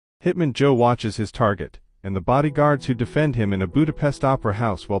Hitman Joe watches his target, and the bodyguards who defend him in a Budapest opera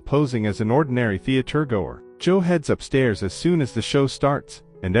house while posing as an ordinary theatergoer. Joe heads upstairs as soon as the show starts,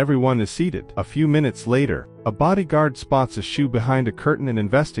 and everyone is seated. A few minutes later, a bodyguard spots a shoe behind a curtain and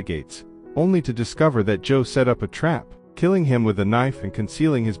investigates, only to discover that Joe set up a trap, killing him with a knife and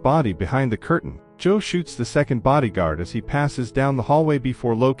concealing his body behind the curtain. Joe shoots the second bodyguard as he passes down the hallway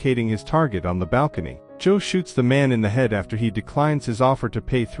before locating his target on the balcony. Joe shoots the man in the head after he declines his offer to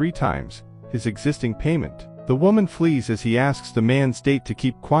pay 3 times his existing payment. The woman flees as he asks the man's date to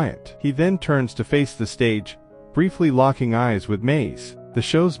keep quiet. He then turns to face the stage, briefly locking eyes with Maze, the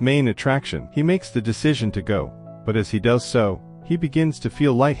show's main attraction. He makes the decision to go, but as he does so, he begins to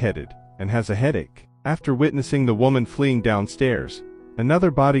feel lightheaded and has a headache. After witnessing the woman fleeing downstairs,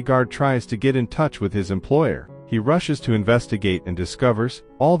 another bodyguard tries to get in touch with his employer. He rushes to investigate and discovers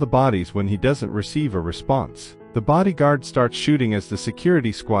all the bodies when he doesn't receive a response. The bodyguard starts shooting as the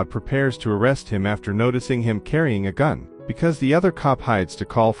security squad prepares to arrest him after noticing him carrying a gun. Because the other cop hides to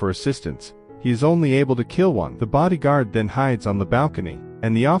call for assistance, he is only able to kill one. The bodyguard then hides on the balcony,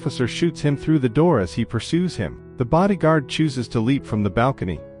 and the officer shoots him through the door as he pursues him. The bodyguard chooses to leap from the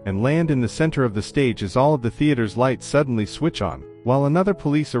balcony and land in the center of the stage as all of the theater's lights suddenly switch on, while another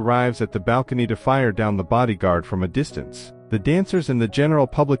police arrives at the balcony to fire down the bodyguard from a distance. The dancers and the general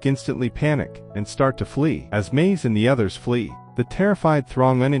public instantly panic and start to flee. As Maze and the others flee, the terrified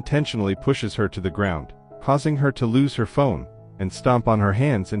throng unintentionally pushes her to the ground, causing her to lose her phone and stomp on her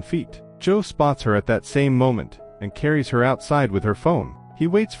hands and feet. Joe spots her at that same moment and carries her outside with her phone. He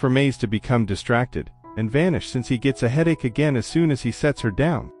waits for Maze to become distracted and vanish since he gets a headache again as soon as he sets her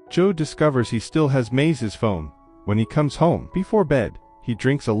down. Joe discovers he still has Maze's phone. When he comes home, before bed, he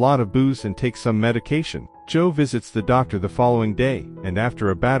drinks a lot of booze and takes some medication. Joe visits the doctor the following day, and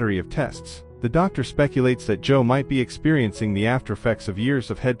after a battery of tests, the doctor speculates that Joe might be experiencing the aftereffects of years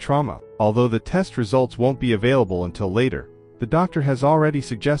of head trauma. Although the test results won't be available until later, the doctor has already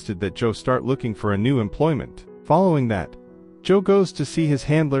suggested that Joe start looking for a new employment. Following that, Joe goes to see his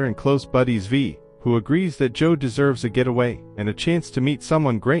handler and close buddies V, who agrees that Joe deserves a getaway and a chance to meet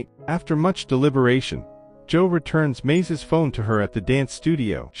someone great. After much deliberation, Joe returns Maze's phone to her at the dance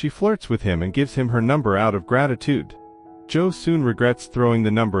studio. She flirts with him and gives him her number out of gratitude. Joe soon regrets throwing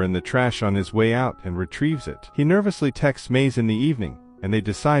the number in the trash on his way out and retrieves it. He nervously texts Maze in the evening, and they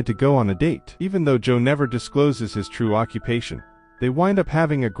decide to go on a date. Even though Joe never discloses his true occupation, they wind up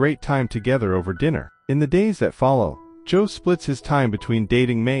having a great time together over dinner. In the days that follow, Joe splits his time between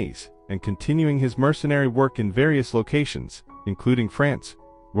dating Maze and continuing his mercenary work in various locations, including France,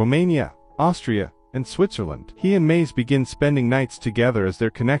 Romania, Austria, and Switzerland. He and Maze begin spending nights together as their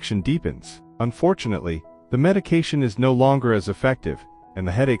connection deepens. Unfortunately, the medication is no longer as effective, and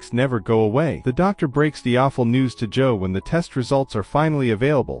the headaches never go away. The doctor breaks the awful news to Joe when the test results are finally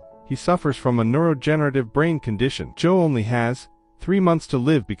available. He suffers from a neurodegenerative brain condition. Joe only has 3 months to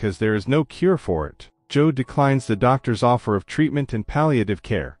live because there is no cure for it. Joe declines the doctor's offer of treatment and palliative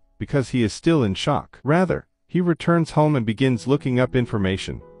care because he is still in shock. Rather, he returns home and begins looking up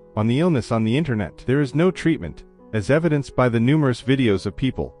information on the illness on the internet. There is no treatment, as evidenced by the numerous videos of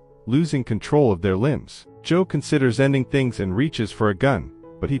people losing control of their limbs. Joe considers ending things and reaches for a gun,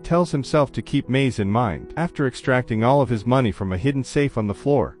 but he tells himself to keep Maze in mind. After extracting all of his money from a hidden safe on the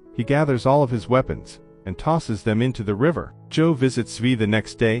floor, he gathers all of his weapons and tosses them into the river. Joe visits Svi the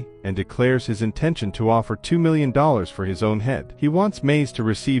next day and declares his intention to offer $2 million for his own head. He wants Maze to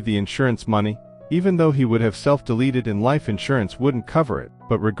receive the insurance money, even though he would have self-deleted and life insurance wouldn't cover it.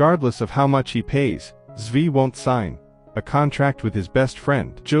 But regardless of how much he pays, Svi won't sign a contract with his best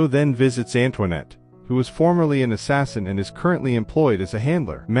friend. Joe then visits Antoinette, who was formerly an assassin and is currently employed as a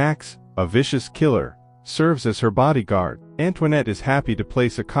handler. Max, a vicious killer, serves as her bodyguard. Antoinette is happy to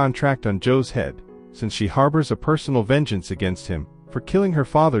place a contract on Joe's head, since she harbors a personal vengeance against him for killing her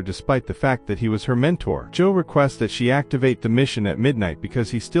father despite the fact that he was her mentor. Joe requests that she activate the mission at midnight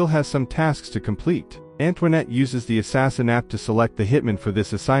because he still has some tasks to complete. Antoinette uses the Assassin app to select the hitman for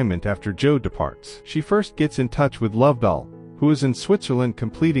this assignment after Joe departs. She first gets in touch with Lovedoll, who is in Switzerland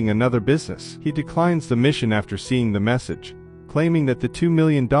completing another business. He declines the mission after seeing the message, claiming that the $2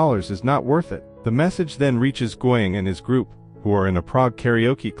 million is not worth it. The message then reaches Goyang and his group, who are in a Prague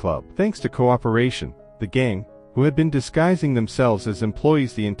karaoke club. Thanks to cooperation, the gang, who had been disguising themselves as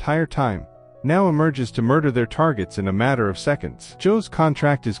employees the entire time, now emerges to murder their targets in a matter of seconds. Joe's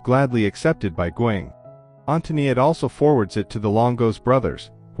contract is gladly accepted by Goyang. Antoniette also forwards it to the Longos brothers,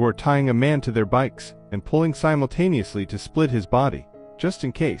 who are tying a man to their bikes and pulling simultaneously to split his body, just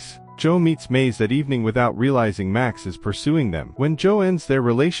in case. Joe meets Maze that evening without realizing Max is pursuing them. When Joe ends their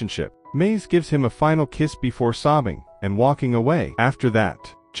relationship, Maze gives him a final kiss before sobbing and walking away. After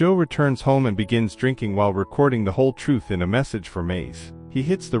that, Joe returns home and begins drinking while recording the whole truth in a message for Maze. He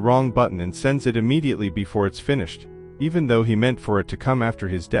hits the wrong button and sends it immediately before it's finished, even though he meant for it to come after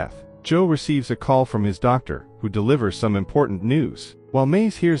his death. Joe receives a call from his doctor, who delivers some important news. While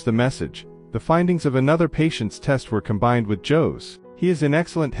Maze hears the message, the findings of another patient's test were combined with Joe's. He is in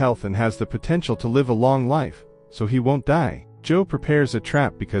excellent health and has the potential to live a long life, so he won't die. Joe prepares a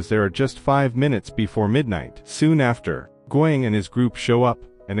trap because there are just 5 minutes before midnight. Soon after, Guang and his group show up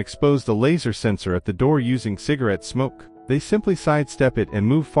and expose the laser sensor at the door using cigarette smoke. They simply sidestep it and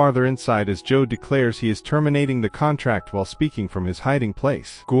move farther inside as Joe declares he is terminating the contract while speaking from his hiding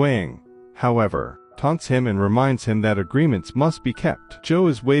place. Guang, however, taunts him and reminds him that agreements must be kept. Joe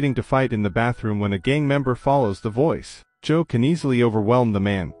is waiting to fight in the bathroom when a gang member follows the voice. Joe can easily overwhelm the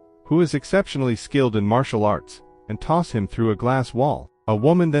man, who is exceptionally skilled in martial arts, and toss him through a glass wall. A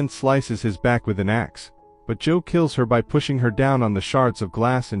woman then slices his back with an axe, but Joe kills her by pushing her down on the shards of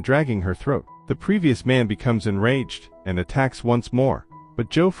glass and dragging her throat. The previous man becomes enraged and attacks once more, but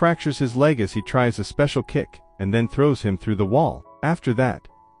Joe fractures his leg as he tries a special kick, and then throws him through the wall. After that,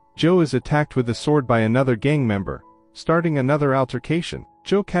 Joe is attacked with a sword by another gang member, starting another altercation.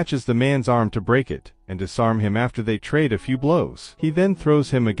 Joe catches the man's arm to break it, and disarm him after they trade a few blows. He then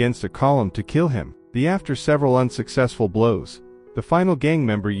throws him against a column to kill him. After several unsuccessful blows, the final gang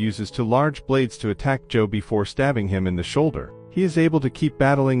member uses 2 large blades to attack Joe before stabbing him in the shoulder. He is able to keep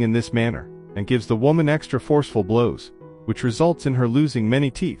battling in this manner, and gives the woman extra forceful blows, which results in her losing many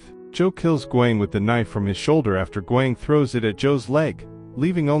teeth. Joe kills Guang with the knife from his shoulder after Guang throws it at Joe's leg,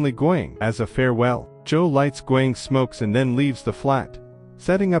 leaving only Guang. As a farewell, Joe lights Guang's smokes and then leaves the flat,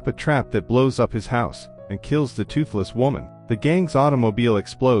 setting up a trap that blows up his house, and kills the toothless woman. The gang's automobile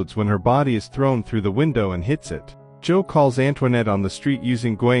explodes when her body is thrown through the window and hits it. Joe calls Antoinette on the street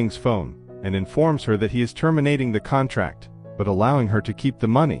using Guang's phone, and informs her that he is terminating the contract, but allowing her to keep the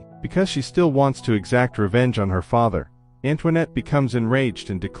money. Because she still wants to exact revenge on her father, Antoinette becomes enraged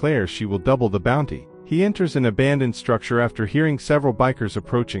and declares she will double the bounty. He enters an abandoned structure after hearing several bikers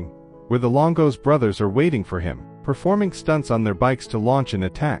approaching, where the Longo's brothers are waiting for him, performing stunts on their bikes to launch an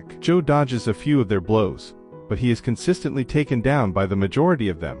attack. Joe dodges a few of their blows, but he is consistently taken down by the majority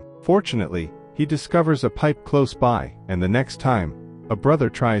of them. Fortunately, he discovers a pipe close by, and the next time a brother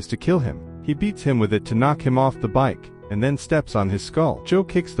tries to kill him, he beats him with it to knock him off the bike, and then steps on his skull. Joe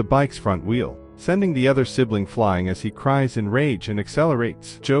kicks the bike's front wheel, sending the other sibling flying as he cries in rage and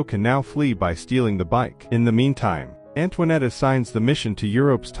accelerates. Joe can now flee by stealing the bike. In the meantime, Antoinette assigns the mission to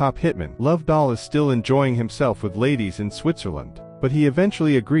Europe's top hitman. Lovedoll is still enjoying himself with ladies in Switzerland, but he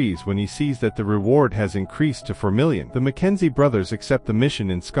eventually agrees when he sees that the reward has increased to 4 million. The Mackenzie brothers accept the mission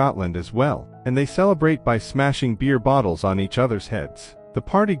in Scotland as well, and they celebrate by smashing beer bottles on each other's heads. The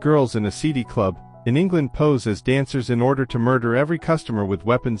party girls in a seedy club in England pose as dancers in order to murder every customer with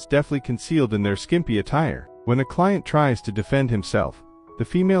weapons deftly concealed in their skimpy attire. When a client tries to defend himself, the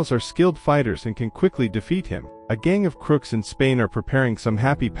females are skilled fighters and can quickly defeat him. A gang of crooks in Spain are preparing some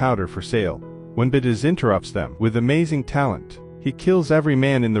happy powder for sale, when Bidiz interrupts them. With amazing talent, he kills every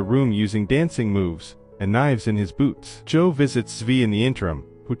man in the room using dancing moves and knives in his boots. Joe visits Zvi in the interim,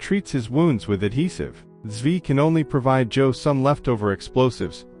 who treats his wounds with adhesive. Zvi can only provide Joe some leftover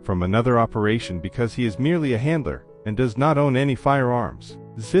explosives from another operation because he is merely a handler and does not own any firearms.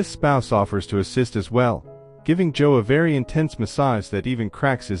 Zvi's spouse offers to assist as well, giving Joe a very intense massage that even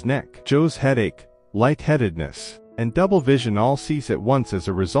cracks his neck. Joe's headache, lightheadedness, and double vision all cease at once as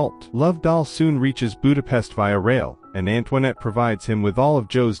a result. Lovedoll soon reaches Budapest via rail, and Antoinette provides him with all of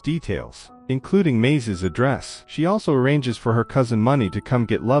Joe's details, including Maze's address. She also arranges for her cousin Money to come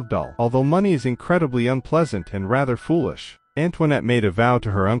get Lovedoll. Although Money is incredibly unpleasant and rather foolish, Antoinette made a vow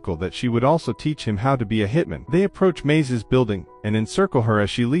to her uncle that she would also teach him how to be a hitman. They approach Maze's building and encircle her as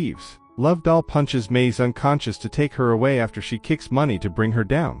she leaves. Lovedoll punches Maze unconscious to take her away after she kicks Money to bring her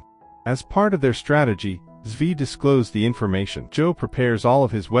down. As part of their strategy, Zvi disclosed the information. Joe prepares all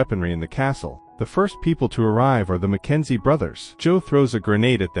of his weaponry in the castle. The first people to arrive are the Mackenzie brothers. Joe throws a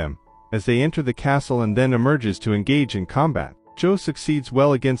grenade at them as they enter the castle and then emerges to engage in combat. Joe succeeds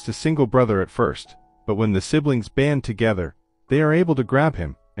well against a single brother at first, but when the siblings band together, they are able to grab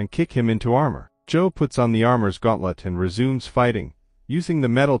him and kick him into armor. Joe puts on the armor's gauntlet and resumes fighting, using the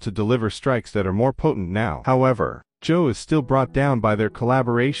metal to deliver strikes that are more potent now. However, Joe is still brought down by their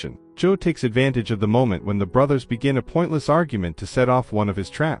collaboration. Joe takes advantage of the moment when the brothers begin a pointless argument to set off one of his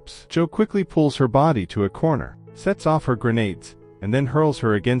traps. Joe quickly pulls her body to a corner, sets off her grenades, and then hurls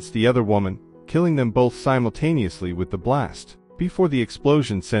her against the other woman, killing them both simultaneously with the blast. Before the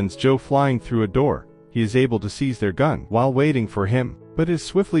explosion sends Joe flying through a door, he is able to seize their gun. While waiting for him, Bediz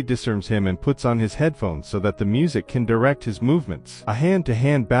swiftly disarms him and puts on his headphones so that the music can direct his movements. A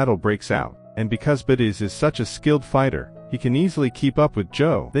hand-to-hand battle breaks out, and because Bediz is such a skilled fighter, he can easily keep up with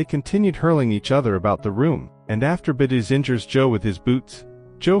Joe. They continued hurling each other about the room, and after Bediz injures Joe with his boots,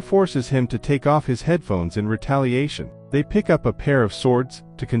 Joe forces him to take off his headphones in retaliation. They pick up a pair of swords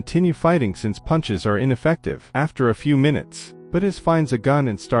to continue fighting since punches are ineffective. After a few minutes, Bediz finds a gun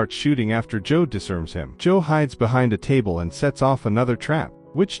and starts shooting after Joe disarms him. Joe hides behind a table and sets off another trap,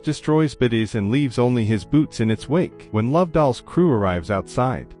 which destroys Bediz and leaves only his boots in its wake. When Lovedall's crew arrives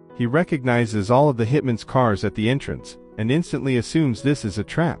outside, he recognizes all of the hitmen's cars at the entrance, and instantly assumes this is a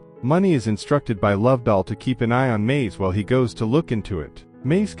trap. Money is instructed by Lovedall to keep an eye on Maze while he goes to look into it.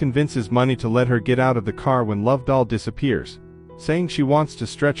 Maze convinces Money to let her get out of the car when Lovedall disappears, saying she wants to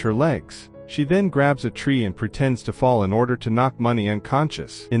stretch her legs. She then grabs a tree and pretends to fall in order to knock Money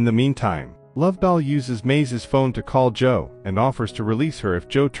unconscious. In the meantime, Lovedall uses Maze's phone to call Joe, and offers to release her if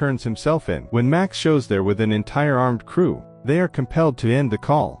Joe turns himself in. When Max shows there with an entire armed crew, they are compelled to end the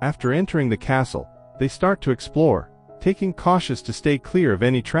call. After entering the castle, they start to explore, taking cautious to stay clear of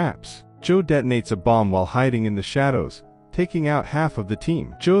any traps. Joe detonates a bomb while hiding in the shadows, taking out half of the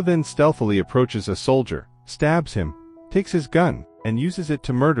team. Joe then stealthily approaches a soldier, stabs him, takes his gun, and uses it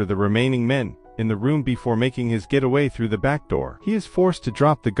to murder the remaining men in the room before making his getaway through the back door. He is forced to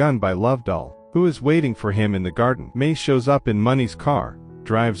drop the gun by Lovedall, who is waiting for him in the garden. Maze shows up in Money's car,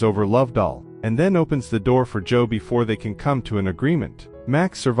 drives over Lovedall, and then opens the door for Joe before they can come to an agreement.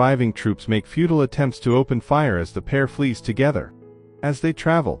 Mac's surviving troops make futile attempts to open fire as the pair flees together. As they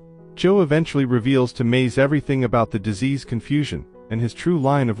travel, Joe eventually reveals to Maze everything about the disease confusion and his true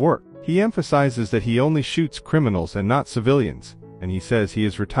line of work. He emphasizes that he only shoots criminals and not civilians, and he says he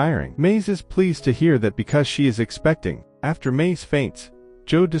is retiring. Maze is pleased to hear that because she is expecting. After Maze faints,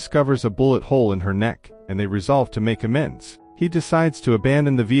 Joe discovers a bullet hole in her neck, and they resolve to make amends. He decides to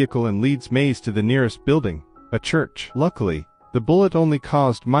abandon the vehicle and leads Maze to the nearest building, a church. Luckily, the bullet only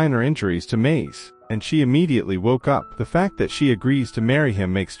caused minor injuries to Maze, and she immediately woke up. The fact that she agrees to marry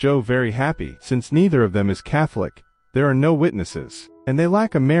him makes Joe very happy. Since neither of them is Catholic, there are no witnesses, and they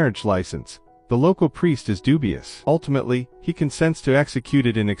lack a marriage license. The local priest is dubious. Ultimately, he consents to execute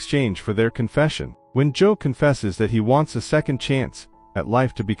it in exchange for their confession. When Joe confesses that he wants a second chance at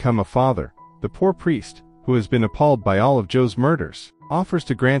life to become a father, the poor priest, who has been appalled by all of Joe's murders, offers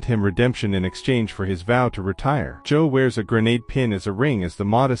to grant him redemption in exchange for his vow to retire. Joe wears a grenade pin as a ring as the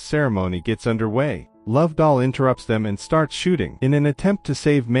modest ceremony gets underway. Lovedall interrupts them and starts shooting. In an attempt to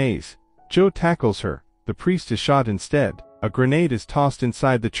save Maze, Joe tackles her. The priest is shot instead. A grenade is tossed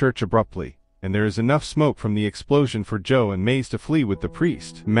inside the church abruptly, and there is enough smoke from the explosion for Joe and Maze to flee with the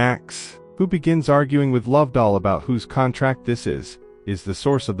priest. Max, who begins arguing with Lovedall about whose contract this is the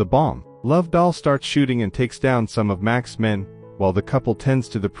source of the bomb. Lovedall starts shooting and takes down some of Max's men, while the couple tends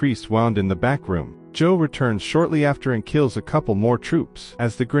to the priest wound in the back room. Joe returns shortly after and kills a couple more troops.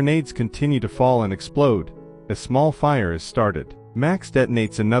 As the grenades continue to fall and explode, a small fire is started. Max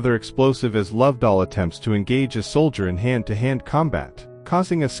detonates another explosive as Lovedall attempts to engage a soldier in hand-to-hand combat,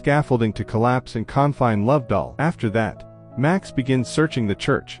 causing a scaffolding to collapse and confine Lovedall. After that, Max begins searching the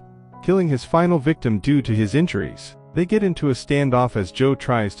church, killing his final victim due to his injuries. They get into a standoff as Joe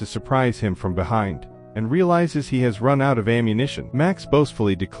tries to surprise him from behind, and realizes he has run out of ammunition. Max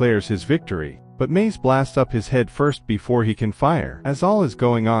boastfully declares his victory, but Maze blasts up his head first before he can fire. As all is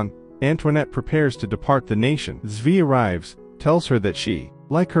going on, Antoinette prepares to depart the nation. Zvi arrives, tells her that she,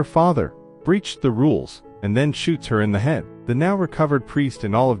 like her father, breached the rules, and then shoots her in the head. The now recovered priest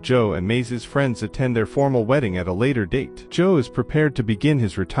and all of Joe and Maze's friends attend their formal wedding at a later date. Joe is prepared to begin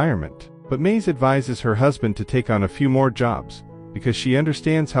his retirement, but Maze advises her husband to take on a few more jobs, because she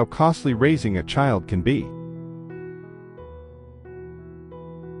understands how costly raising a child can be.